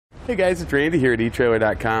Hey guys, it's Randy here at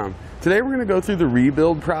etrailer.com. Today we're going to go through the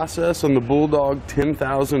rebuild process on the Bulldog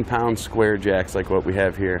 10,000 pound square jacks like what we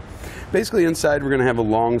have here. Basically inside we're going to have a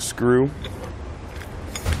long screw.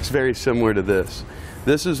 It's very similar to this.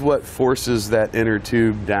 This is what forces that inner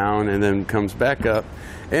tube down and then comes back up.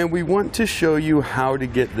 And we want to show you how to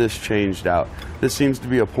get this changed out. This seems to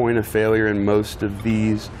be a point of failure in most of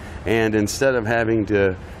these. And instead of having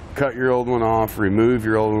to cut your old one off, remove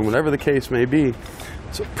your old one, whatever the case may be,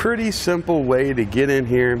 it's a pretty simple way to get in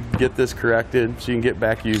here, get this corrected so you can get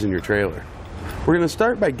back using your trailer. We're going to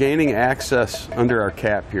start by gaining access under our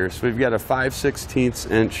cap here. So we've got a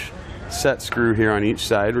 5/16 inch set screw here on each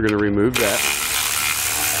side. We're going to remove that.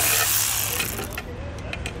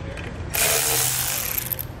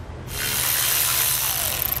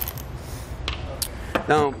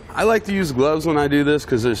 Now, I like to use gloves when I do this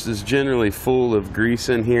because this is generally full of grease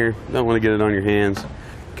in here. You don't want to get it on your hands.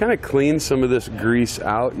 Kind of clean some of this grease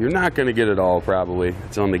out. You're not going to get it all probably.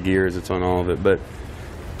 It's on the gears, it's on all of it, but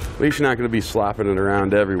at least you're not going to be slopping it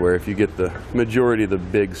around everywhere if you get the majority of the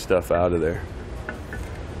big stuff out of there.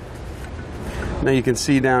 Now you can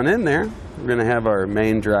see down in there, we're going to have our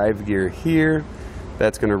main drive gear here.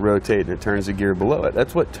 That's going to rotate and it turns the gear below it.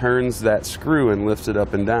 That's what turns that screw and lifts it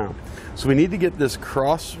up and down. So we need to get this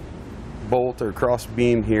cross bolt or cross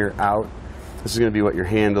beam here out. This is going to be what your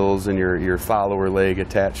handles and your follower leg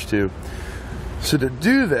attached to. So to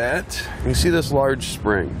do that, you see this large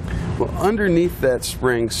spring. Well, underneath that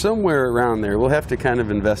spring, somewhere around there, we'll have to kind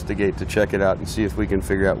of investigate to check it out and see if we can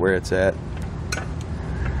figure out where it's at.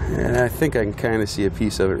 And I think I can kind of see a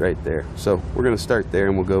piece of it right there. So we're going to start there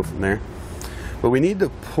and we'll go from there. But we need to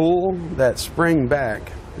pull that spring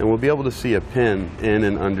back and we'll be able to see a pin in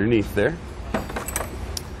and underneath there.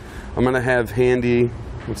 I'm going to have handy,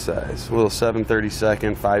 what size? A little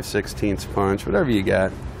 7/32, 5/16 punch, whatever you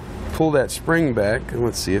got. Pull that spring back and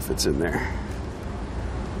let's see if it's in there.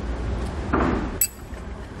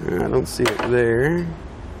 I don't see it there.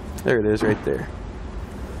 There it is right there.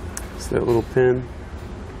 It's that little pin.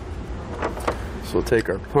 So we'll take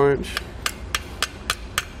our punch.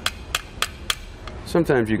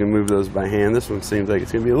 Sometimes you can move those by hand. This one seems like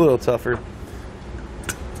it's going to be a little tougher.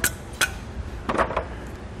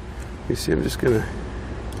 You see, I'm just going to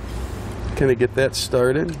kind of get that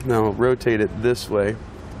started. Now I'll rotate it this way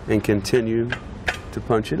and continue to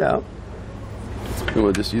punch it out. And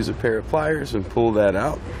we'll just use a pair of pliers and pull that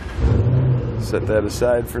out. Set that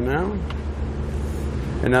aside for now.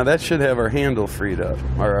 And now that should have our handle freed up,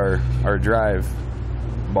 or our drive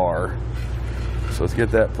bar. So let's get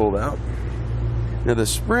that pulled out. Now the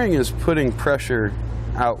spring is putting pressure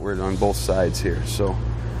outward on both sides here. So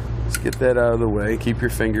let's get that out of the way. Keep your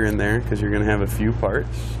finger in there because you're going to have a few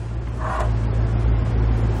parts.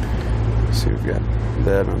 So we've got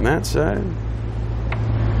that on that side.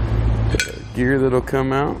 Got a gear that'll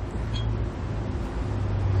come out.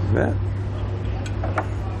 That.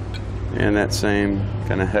 And that same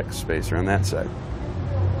kind of hex spacer on that side.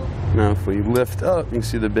 Now if we lift up, you can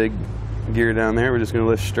see the big gear down there. We're just going to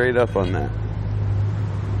lift straight up on that.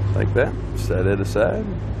 Like that. Set it aside.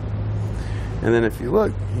 And then if you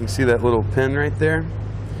look, you can see that little pin right there.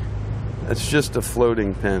 That's just a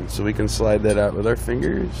floating pin, so we can slide that out with our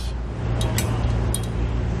fingers.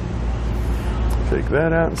 Take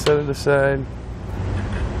that out and set it aside.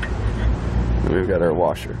 And we've got our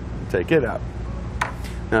washer. Take it out.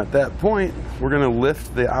 Now at that point, we're going to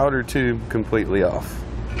lift the outer tube completely off.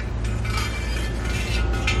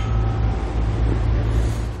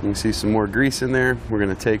 You can see some more grease in there. We're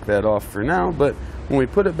going to take that off for now, but when we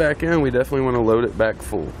put it back in, we definitely want to load it back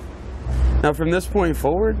full. Now from this point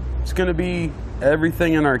forward, it's going to be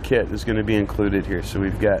everything in our kit is going to be included here. So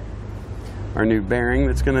we've got our new bearing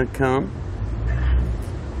that's going to come,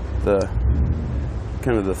 the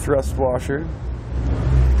kind of the thrust washer.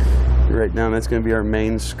 Right now that's going to be our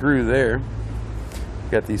main screw there.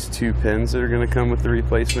 We've got these two pins that are going to come with the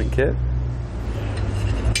replacement kit.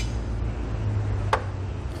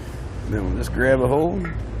 Then we'll just grab a hold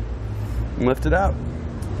and lift it out.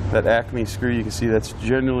 That Acme screw, you can see that's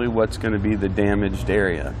generally what's going to be the damaged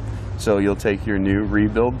area. So you'll take your new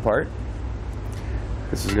rebuild part.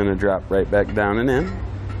 This is going to drop right back down and in.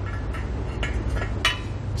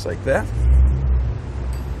 Just like that.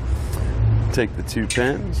 Take the two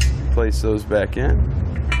pins, place those back in.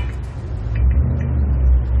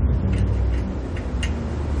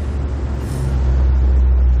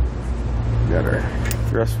 Got our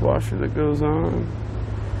thrust washer that goes on.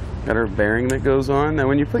 Got our bearing that goes on. Now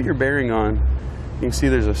when you put your bearing on, you can see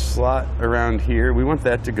there's a slot around here. We want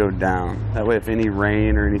that to go down. That way if any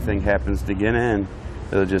rain or anything happens to get in,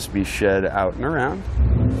 it'll just be shed out and around.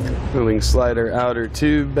 Then we can slide our outer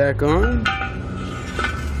tube back on.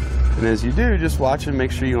 And as you do, just watch and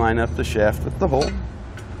make sure you line up the shaft with the hole.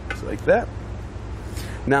 Just like that.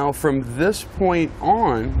 Now from this point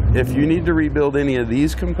on, if you need to rebuild any of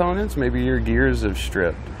these components, maybe your gears have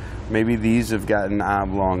stripped, maybe these have gotten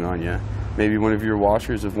oblong on you, maybe one of your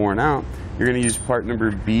washers have worn out, you're going to use part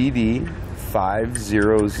number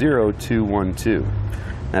BD500212.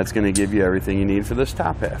 That's going to give you everything you need for this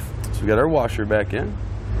top half. So we've got our washer back in.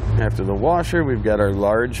 After the washer, we've got our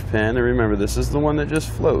large pin, and remember, this is the one that just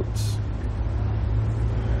floats.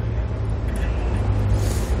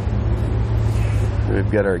 And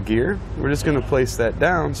we've got our gear. We're just going to place that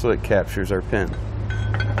down so it captures our pin.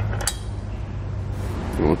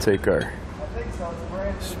 And we'll take our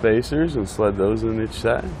spacers and slide those on each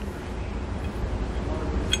side.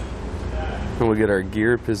 And we'll get our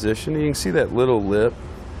gear positioned. You can see that little lip.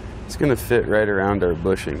 It's going to fit right around our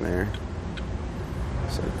bushing there.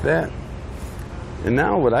 Just like that. And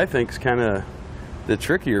now what I think is kind of the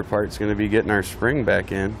trickier part is going to be getting our spring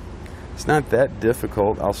back in. It's not that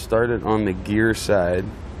difficult. I'll start it on the gear side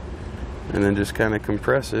and then just kind of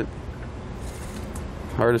compress it.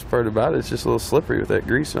 Hardest part about it is just a little slippery with that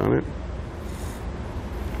grease on it.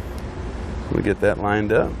 We'll get that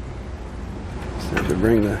lined up. Just have to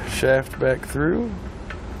bring the shaft back through.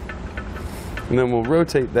 And then we'll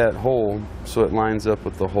rotate that hole so it lines up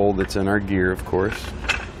with the hole that's in our gear, of course.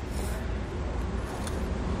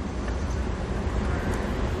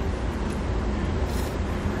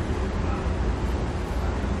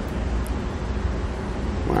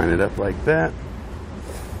 Line it up like that.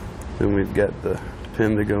 Then we've got the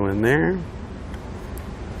pin to go in there.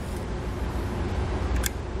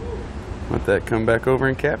 Let that come back over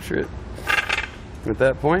and capture it. At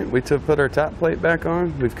that point, we put our top plate back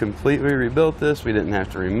on. We've completely rebuilt this. We didn't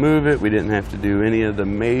have to remove it. We didn't have to do any of the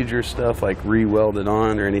major stuff like re-weld it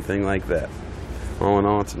on or anything like that. All in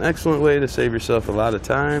all, it's an excellent way to save yourself a lot of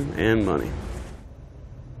time and money.